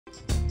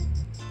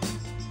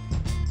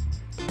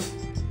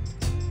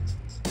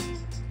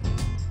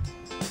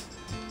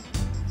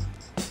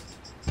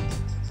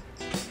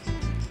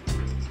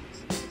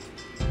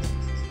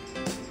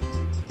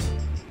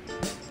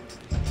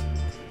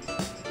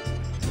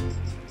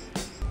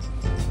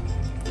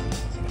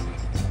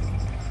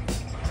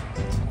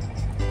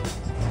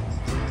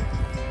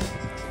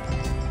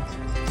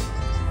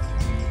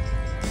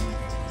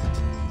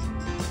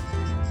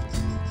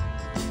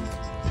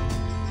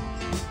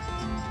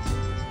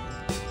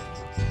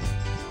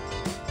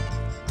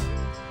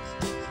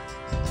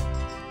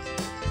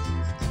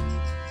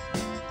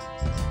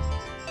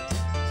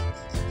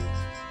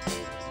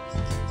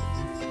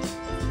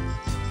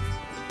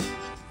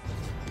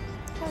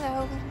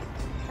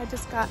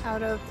got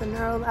out of the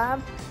neuro lab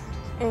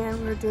and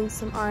we were doing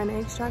some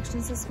RNA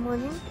extractions this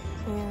morning,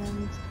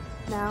 and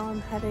now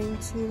I'm heading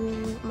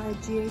to my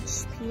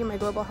GHP, my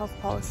global health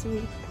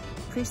policy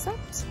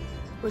precept,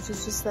 which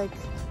is just like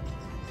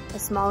a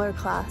smaller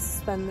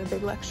class than the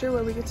big lecture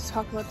where we get to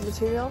talk about the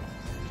material.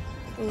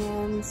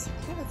 And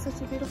yeah, it's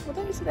such a beautiful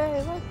day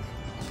today, look.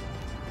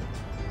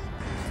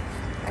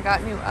 I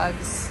got new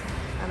Uggs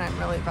and I'm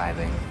really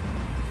vibing.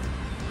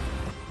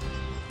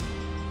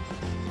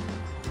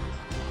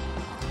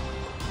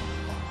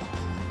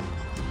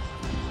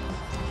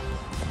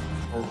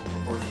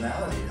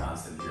 Proportionality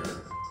constant here,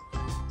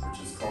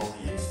 which is called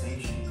the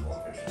extinction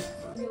coefficient.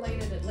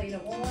 Related it later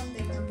on,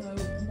 they're going to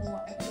know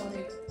more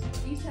exotic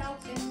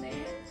details in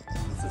there.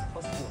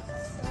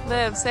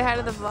 Liv, say hi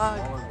to the vlog.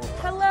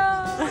 Hello!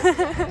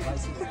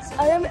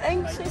 I am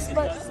anxious,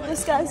 but the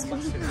sky's blue.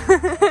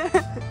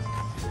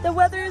 The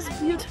weather is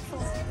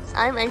beautiful.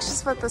 I'm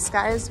anxious, but the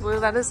sky is blue.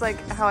 That is like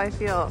how I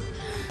feel.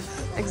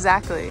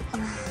 Exactly.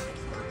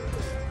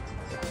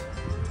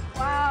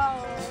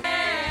 Wow.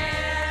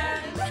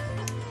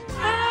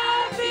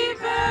 Happy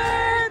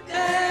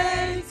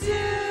birthday to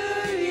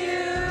you.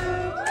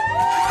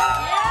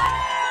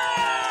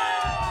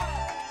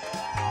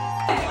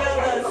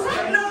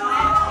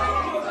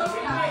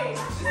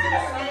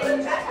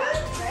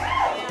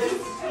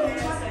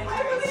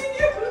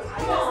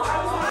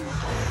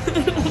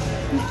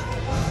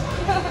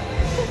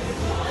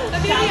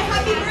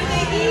 Happy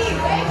birthday, Eve!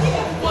 Thank you!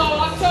 Whoa,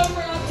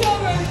 October!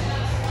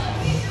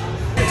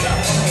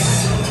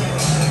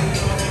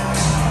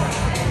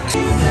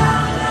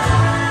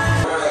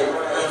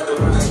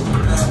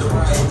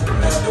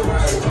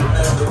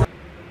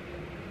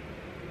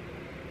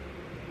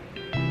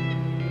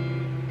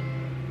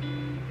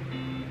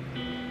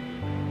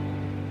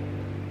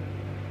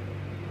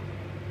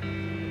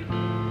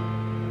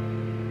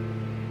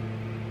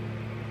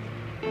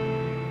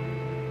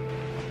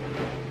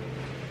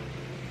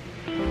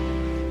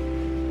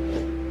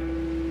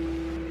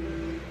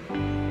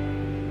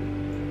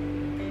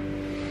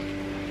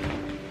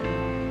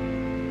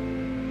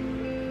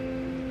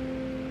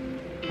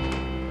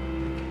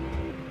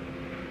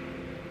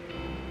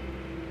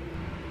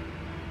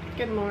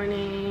 Good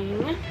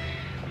morning.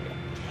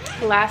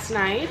 Last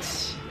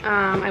night,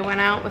 I went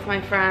out with my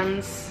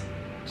friends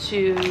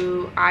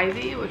to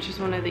Ivy, which is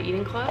one of the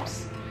eating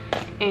clubs,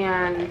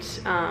 and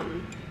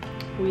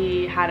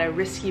we had a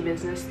risky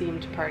business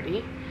themed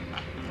party,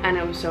 and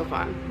it was so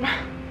fun.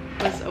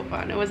 It was so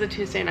fun. It was a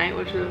Tuesday night,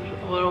 which was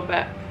a little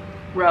bit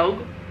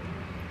rogue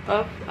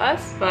of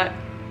us, but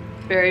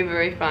very,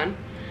 very fun.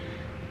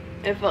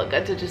 It felt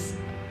good to just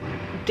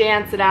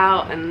dance it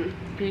out and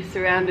be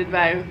surrounded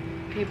by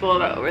people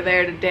that were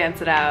there to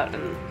dance it out,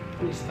 and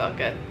it just felt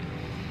good.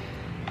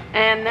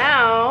 And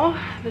now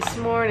this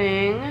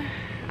morning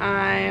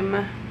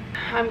I'm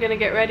gonna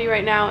get ready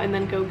right now and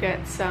then go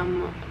get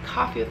some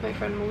coffee with my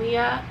friend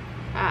Malia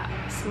at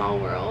Small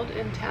World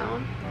in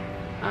town,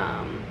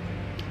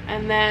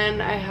 and then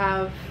I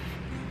have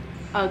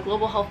a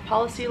global health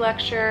policy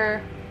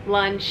lecture,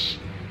 lunch,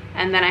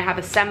 and then I have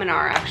a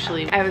seminar.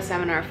 Actually, I have a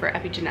seminar for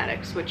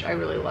epigenetics, which I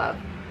really love,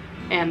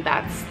 and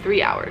that's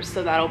 3 hours,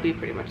 so that'll be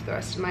pretty much the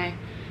rest of my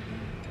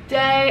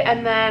day.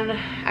 And then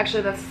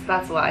actually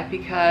that's a lie,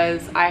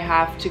 because I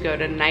have to go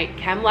to night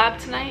chem lab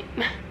tonight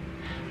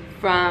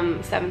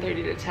from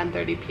 7:30 to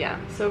 10:30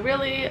 p.m. so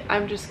really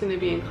I'm just gonna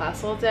be in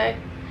class all day,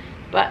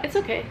 but it's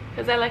okay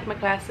because I like my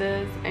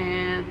classes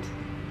and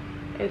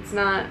it's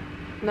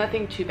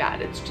nothing too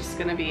bad. It's just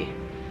gonna be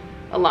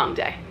a long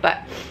day, but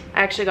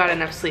I actually got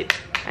enough sleep.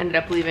 I ended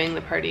up leaving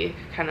the party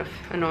kind of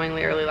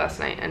annoyingly early last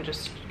night and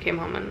just came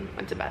home and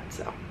went to bed,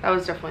 so that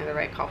was definitely the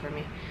right call for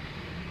me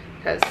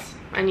because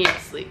I need to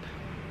sleep,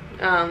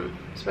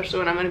 especially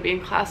when I'm going to be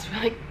in class for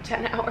like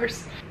 10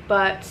 hours.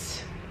 But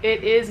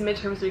it is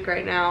midterms week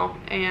right now,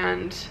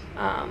 and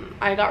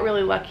I got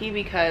really lucky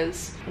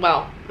because,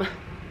 well,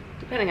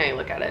 depending how you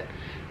look at it,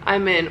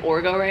 I'm in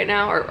Orgo right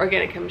now, or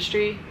organic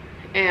chemistry,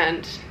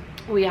 and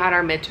we had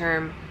our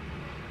midterm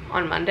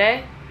on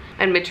Monday,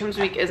 and midterms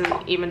week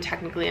isn't even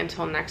technically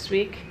until next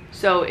week,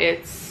 so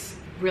it's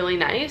really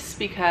nice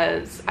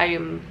because I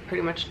am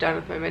pretty much done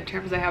with my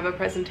midterms. I have a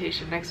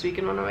presentation next week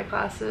in one of my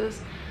classes,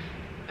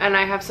 and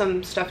I have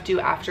some stuff due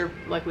after,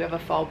 like we have a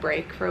fall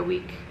break for a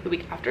week, the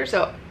week after,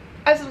 so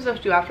I have some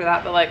stuff due after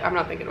that, but like I'm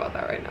not thinking about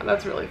that right now.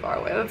 That's really far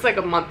away. That's like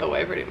a month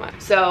away pretty much.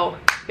 So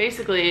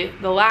basically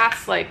the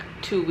last like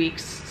 2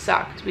 weeks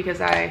sucked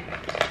because I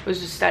was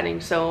just studying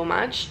so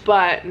much,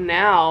 but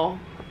now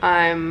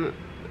I'm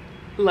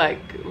like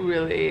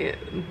really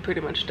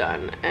pretty much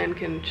done and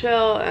can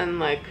chill and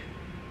like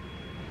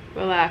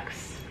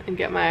relax and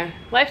get my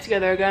life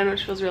together again,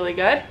 which feels really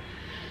good.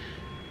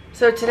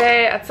 So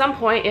today at some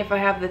point, if I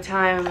have the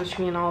time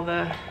between all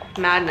the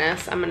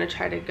madness, I'm gonna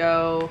try to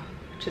go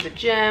to the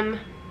gym,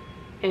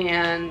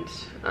 and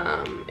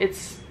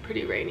it's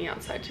pretty rainy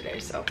outside today,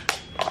 so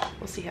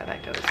we'll see how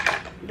that goes.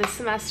 This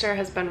semester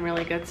has been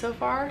really good so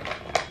far.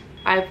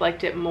 I've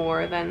liked it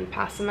more than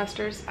past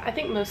semesters. I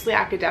think mostly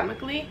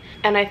academically,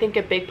 and I think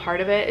a big part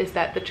of it is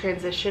that the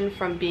transition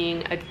from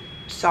being a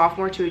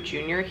sophomore to a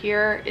junior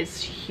here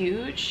is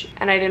huge,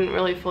 and I didn't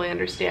really fully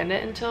understand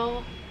it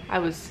until I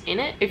was in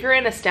it. If you're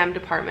in a STEM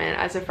department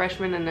as a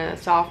freshman and a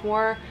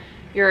sophomore,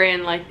 you're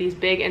in like these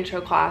big intro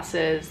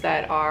classes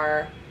that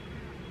are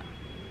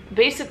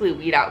basically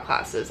weed out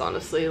classes,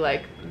 honestly.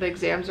 Like the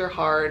exams are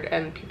hard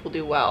and people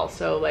do well,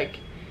 so like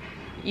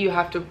you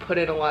have to put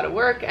in a lot of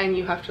work and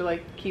you have to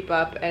like keep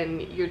up,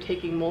 and you're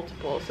taking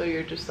multiple, so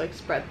you're just like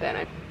spread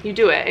thin. You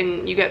do it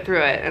and you get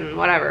through it and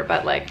whatever,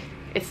 but like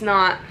it's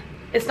not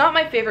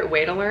my favorite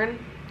way to learn.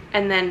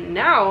 And then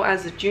now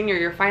as a junior,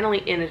 you're finally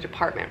in a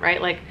department,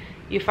 right? Like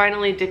you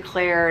finally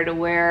declared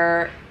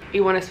where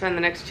you want to spend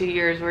the next 2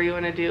 years, where you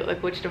want to do,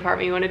 like which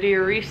department you want to do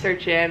your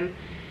research in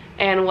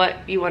and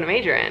what you want to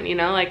major in, you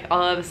know? Like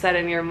all of a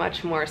sudden you're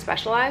much more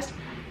specialized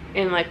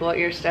in like what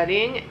you're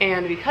studying,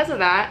 and because of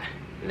that,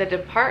 the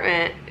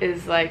department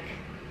is like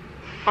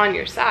on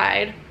your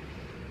side,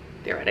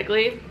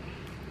 theoretically,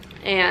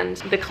 and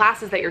the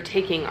classes that you're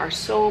taking are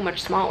so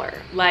much smaller.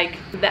 Like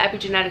the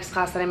epigenetics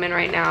class that I'm in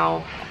right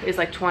now is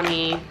like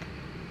 20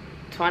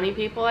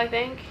 people, I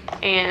think,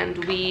 and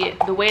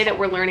the way that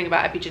we're learning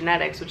about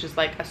epigenetics, which is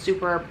like a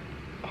super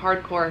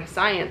hardcore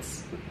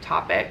science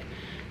topic,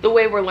 the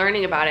way we're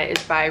learning about it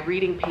is by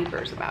reading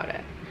papers about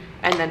it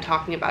and then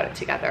talking about it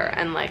together,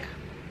 and like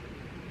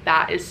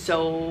that is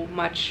so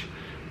much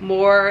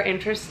more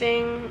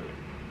interesting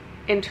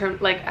in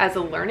terms like as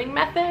a learning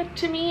method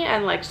to me,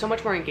 and like so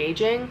much more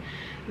engaging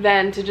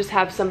than to just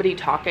have somebody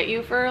talk at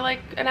you for like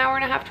an hour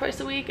and a half twice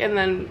a week and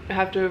then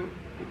have to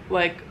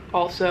like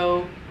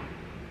also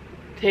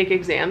take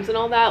exams and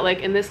all that. Like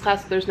in this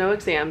class there's no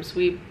exams.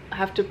 We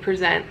have to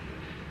present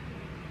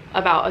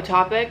about a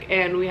topic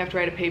and we have to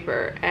write a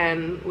paper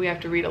and we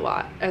have to read a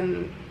lot,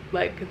 and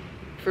like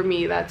for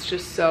me that's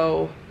just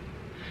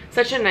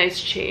such a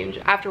nice change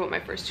after what my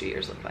first 2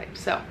 years looked like.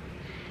 So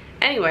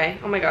anyway,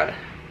 oh my god,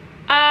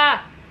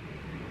 I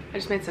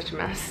just made such a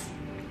mess.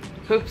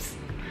 Oops.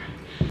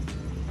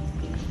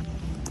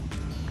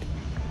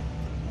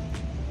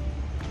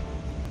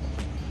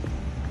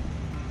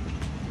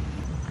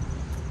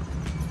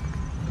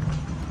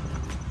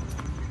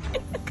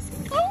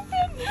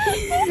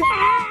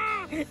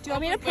 Do you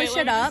want me to push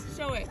it up?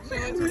 Show it. Show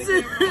it to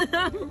the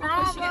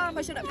camera.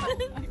 Push it up.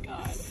 Oh my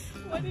god.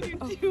 What did you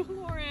do,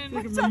 Lauren?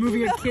 Like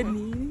removing a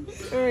kidney.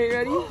 Alright,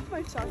 ready? Oh,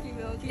 my chalky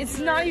milk. It's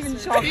not even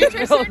chocolate Future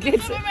milk. Citizens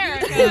It's of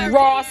America.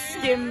 raw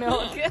skim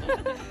milk.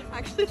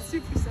 Actually, it's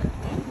super sad.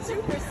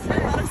 Super sad.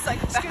 I'm not a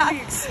psychopath. It's gonna be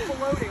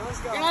exploding.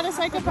 Let's go. You're not a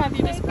psychopath,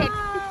 you just put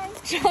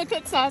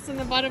chocolate sauce in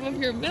the bottom of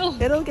your milk.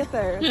 It'll get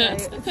there,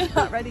 okay? It's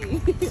not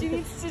ready. She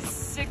needs to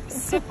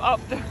sip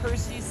up the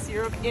Hershey's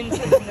syrup into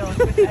the milk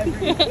with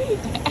every...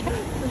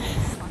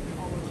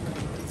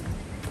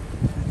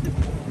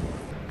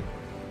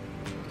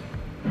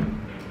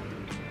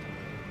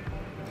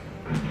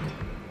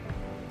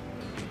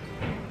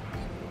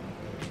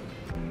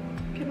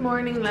 Good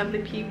morning,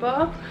 lovely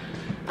people.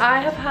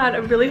 I have had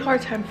a really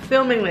hard time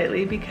filming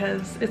lately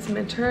because it's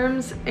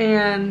midterms,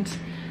 and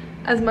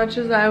as much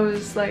as I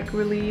was like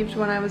relieved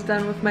when I was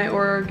done with my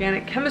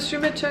organic chemistry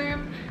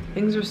midterm,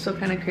 things were still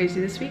kind of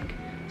crazy this week.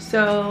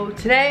 So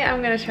today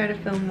I'm gonna try to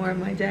film more of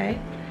my day.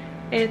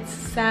 It's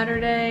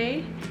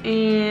Saturday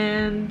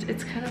and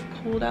it's kind of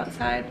cold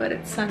outside, but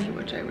it's sunny,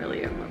 which I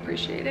really am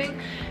appreciating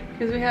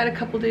because we had a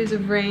couple days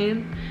of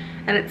rain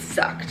and it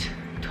sucked,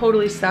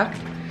 totally sucked.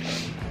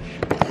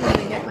 I'm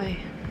gonna get my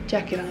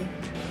jacket on.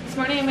 This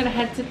morning I'm gonna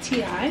head to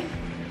TI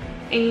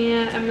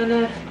and I'm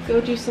gonna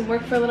go do some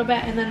work for a little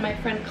bit, and then my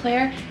friend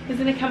Claire is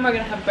gonna come. We're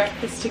gonna have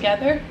breakfast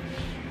together,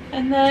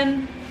 and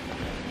then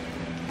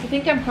I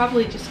think I'm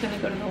probably just gonna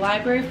go to the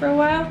library for a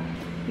while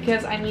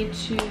because I need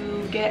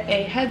to get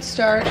a head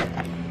start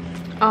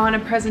on a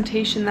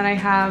presentation that I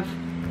have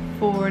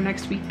for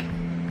next week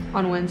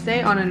on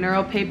Wednesday on a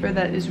neural paper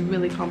that is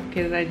really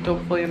complicated. I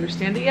don't fully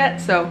understand it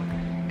yet, so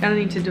gonna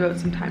need to devote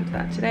some time to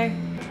that today.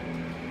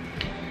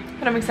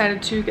 But I'm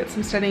excited to get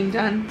some studying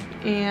done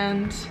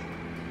and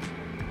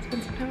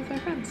spend some time with my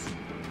friends.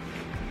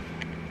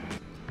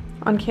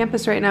 On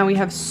campus right now we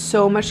have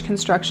so much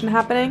construction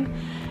happening,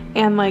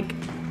 and like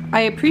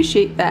I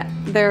appreciate that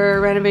they're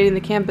renovating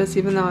the campus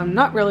even though I'm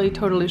not really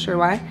totally sure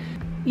why.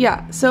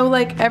 Yeah, so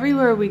like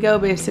everywhere we go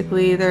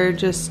basically they're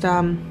just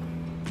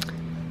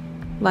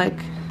like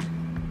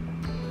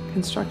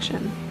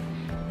construction,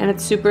 and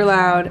it's super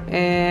loud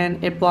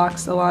and it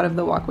blocks a lot of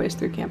the walkways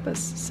through campus,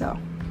 so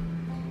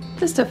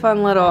just a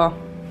fun little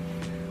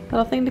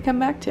thing to come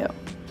back to.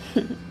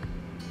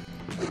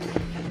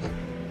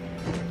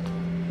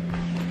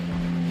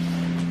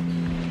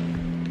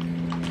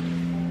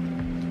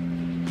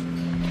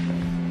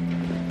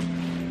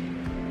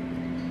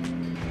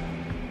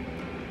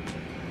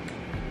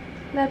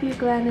 Love you,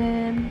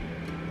 Glennon.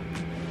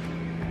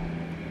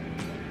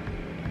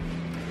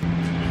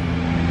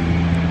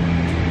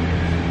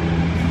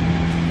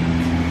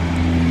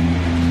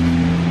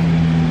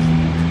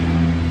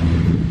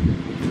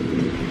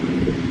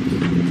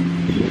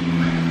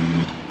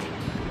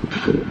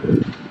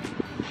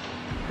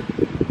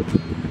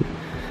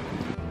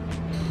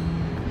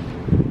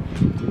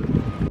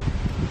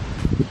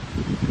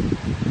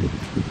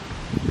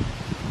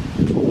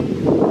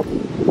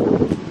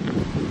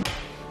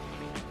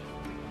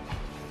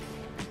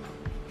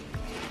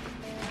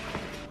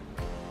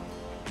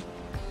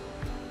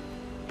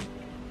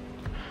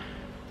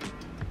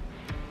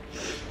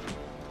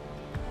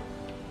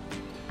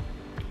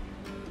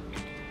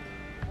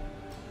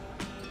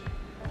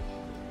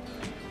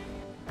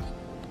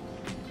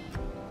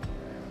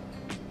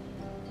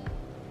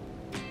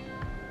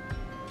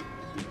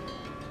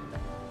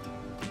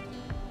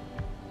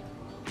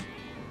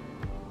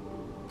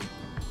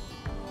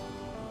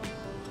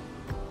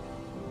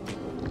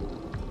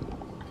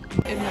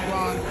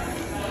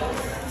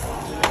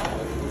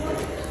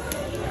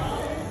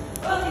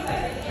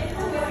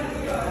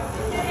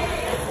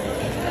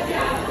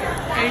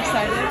 Are you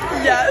excited?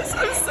 Yes,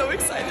 I'm so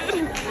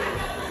excited.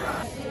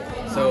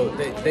 So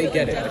they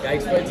get it. Like I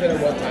explained to them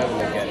one time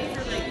and they get it.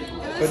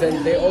 But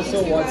then they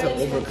also want to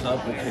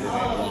overcomplicate it a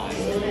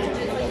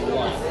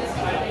lot.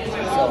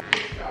 So,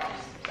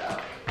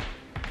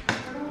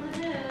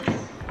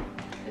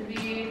 Could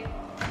be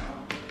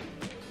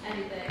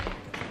anything.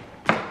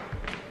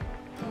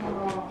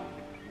 Oh,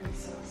 I'm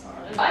so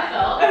sorry. I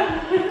felt.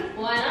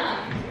 Why not?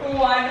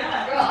 Why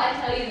not? Girl, I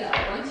tell you though,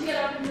 once you get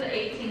up into the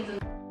 18s and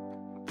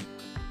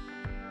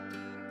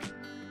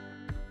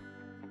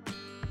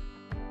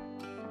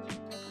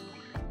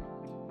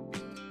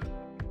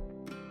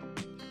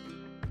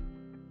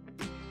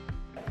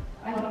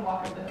I want to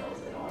walk up the hills.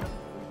 I don't want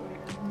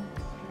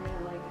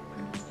to like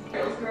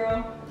hills, girl.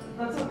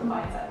 That's what the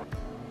mindset.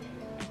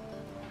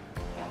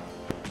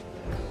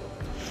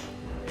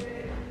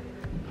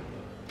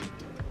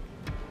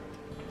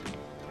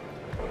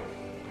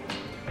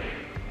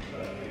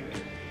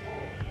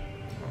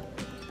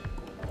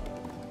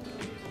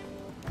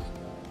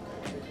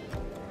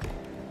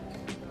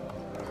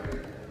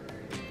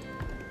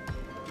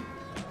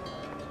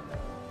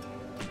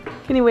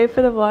 Can you wait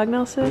for the vlog,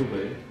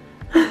 Nelson?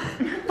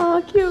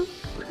 Oh, cute.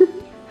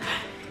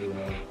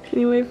 Can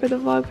you wait for the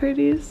vlog,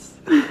 Parties?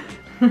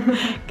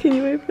 Can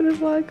you wait for the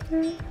vlog,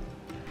 Claire?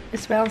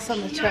 It's bounced on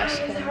the trash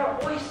can. Our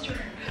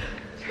oyster.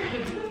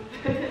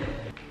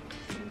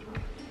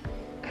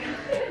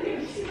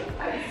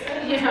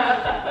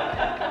 Yeah.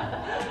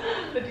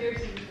 The deer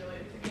seems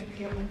really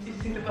significant once you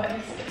see the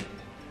bodies.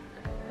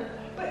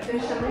 But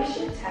there's so many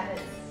shit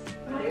tenants.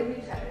 Why are we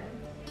tenants?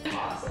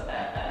 Awesome.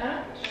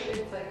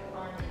 It's like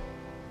on.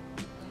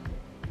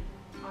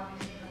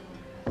 Obviously,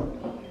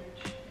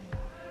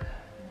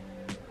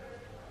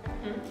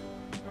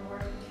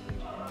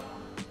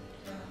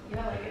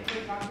 Yeah, like if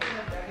you're talking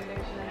about drug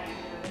addiction and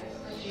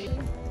activities.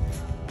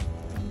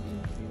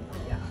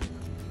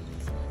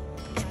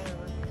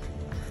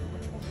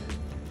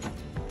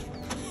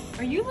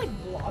 Are you like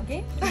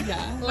vlogging?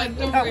 Yeah. Like,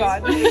 Oh god.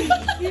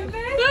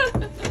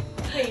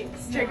 Thanks.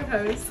 Take a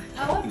pose.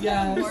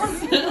 Yes.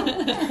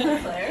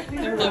 Claire. I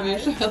love you,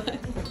 Charlotte.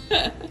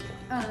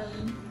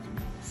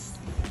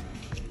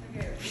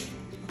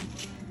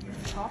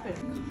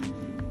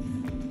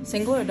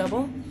 Single or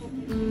double?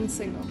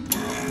 Single.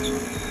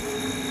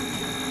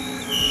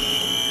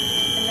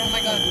 Oh my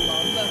god,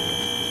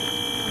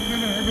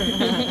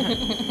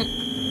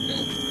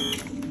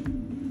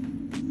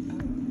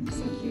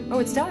 So cute. oh,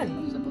 it's done.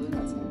 I believe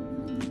that's it.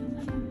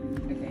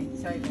 Okay,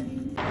 sorry, Benny.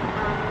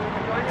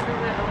 I'm going to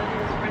visit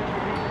Olivia's French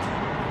room.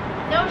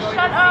 No,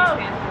 shut up!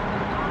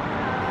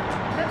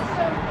 That's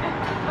so.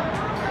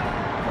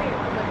 Wait,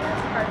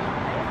 Olivia's French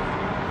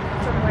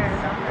from where?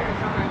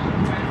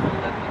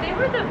 They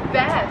were the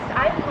best.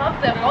 I love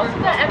them. Also,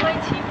 the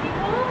MIT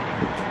people.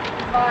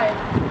 Vibe.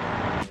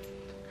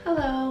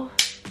 Hello.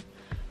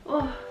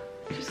 Oh,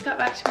 just got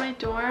back to my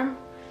dorm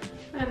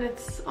and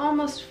it's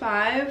almost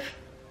 5.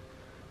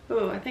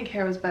 Ooh, I think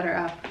hair was better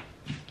up.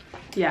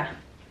 Yeah.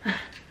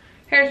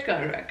 Hair's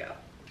going back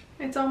up.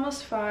 It's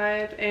almost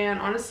 5 and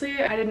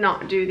honestly, I did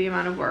not do the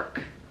amount of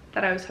work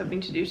that I was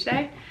hoping to do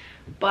today,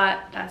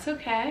 but that's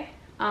okay.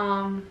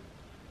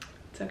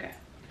 It's okay.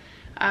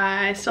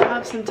 I still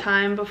have some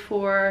time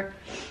before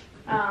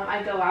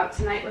I go out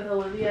tonight with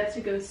Olivia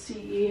to go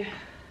see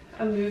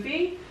a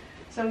movie.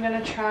 So I'm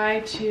gonna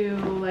try to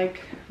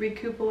like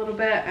recoup a little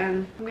bit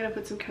and I'm gonna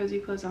put some cozy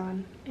clothes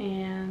on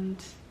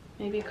and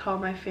maybe call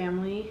my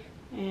family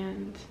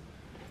and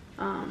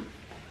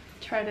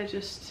try to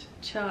just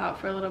chill out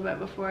for a little bit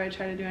before I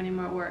try to do any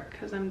more work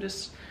because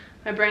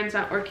my brain's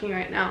not working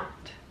right now.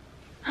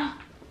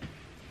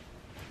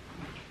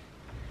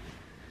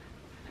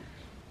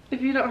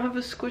 If you don't have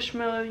a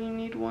squishmallow, you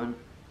need one.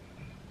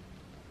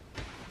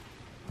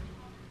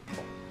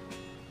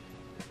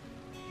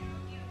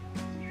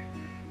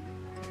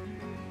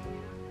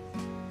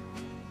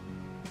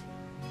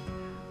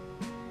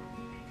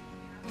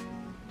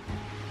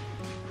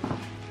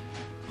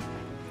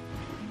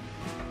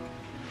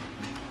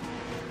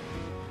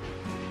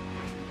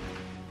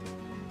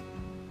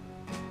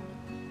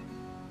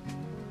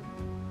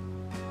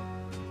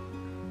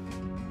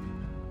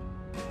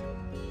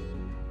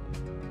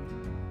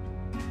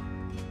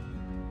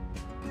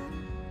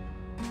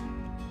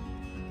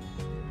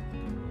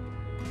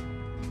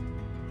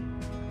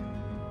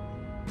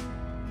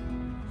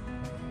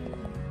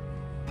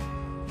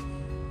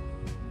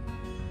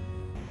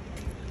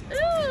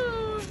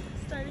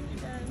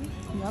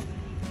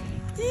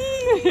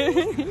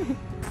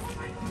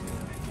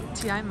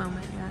 TI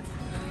moment yet.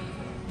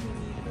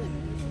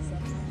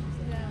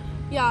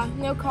 Yeah,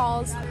 no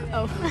calls.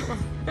 Oh.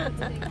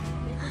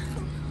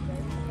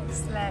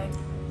 Slay.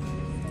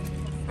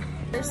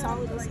 They're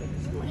solid.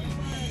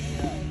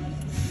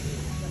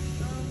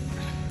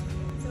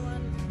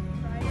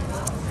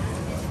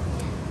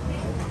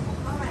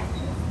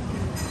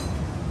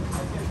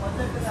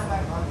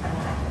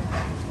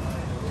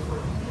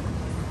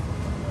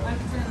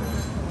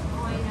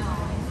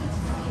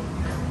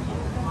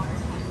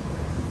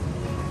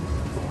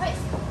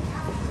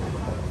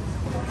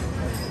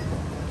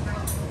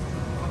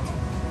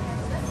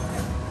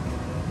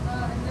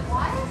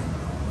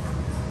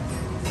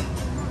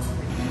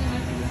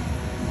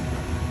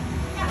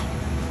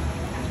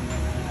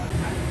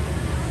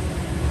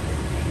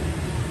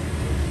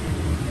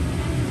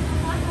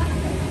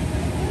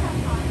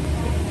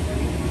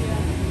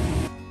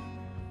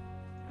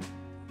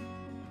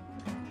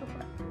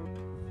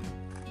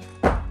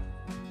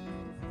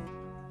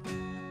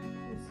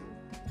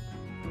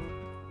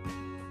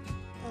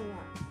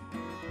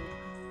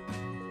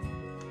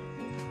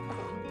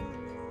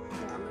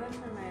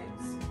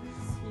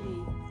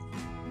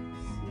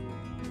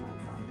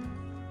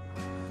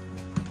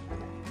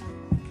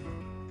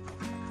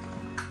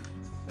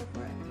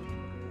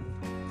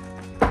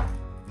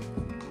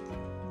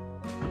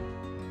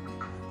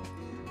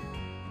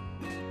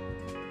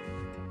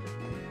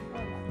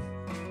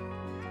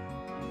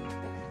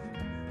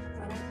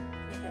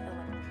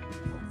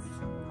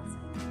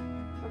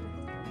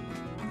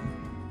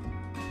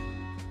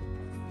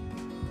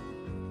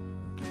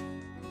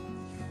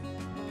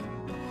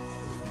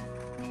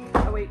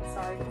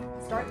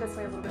 start this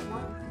way a little bit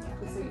more,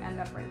 just so you end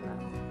up right in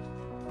the